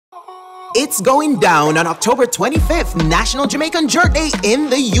It's going down on October 25th, National Jamaican Jerk Day in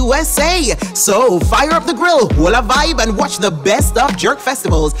the USA. So fire up the grill, hold a vibe, and watch the best of jerk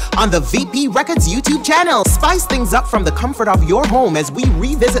festivals on the VP Records YouTube channel. Spice things up from the comfort of your home as we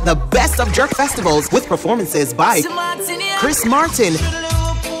revisit the best of jerk festivals with performances by Chris Martin,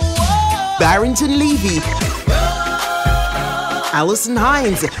 Barrington Levy, Allison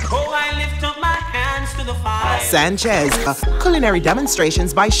Hines, Sanchez, culinary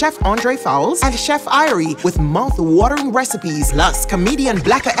demonstrations by Chef Andre Fowles and Chef Irie with mouth-watering recipes, plus comedian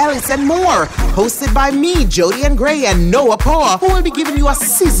Blacka Ellis and more. Hosted by me, Jody and Gray, and Noah Poa, who will be giving you a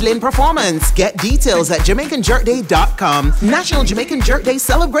sizzling performance. Get details at JamaicanJerkDay.com. National Jamaican Jerk Day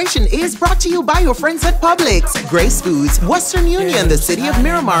celebration is brought to you by your friends at Publix, Grace Foods, Western Union, the City of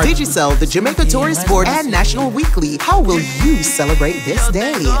Miramar, Digicel, the Jamaica Tourist Board, and National Weekly. How will you celebrate this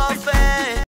day?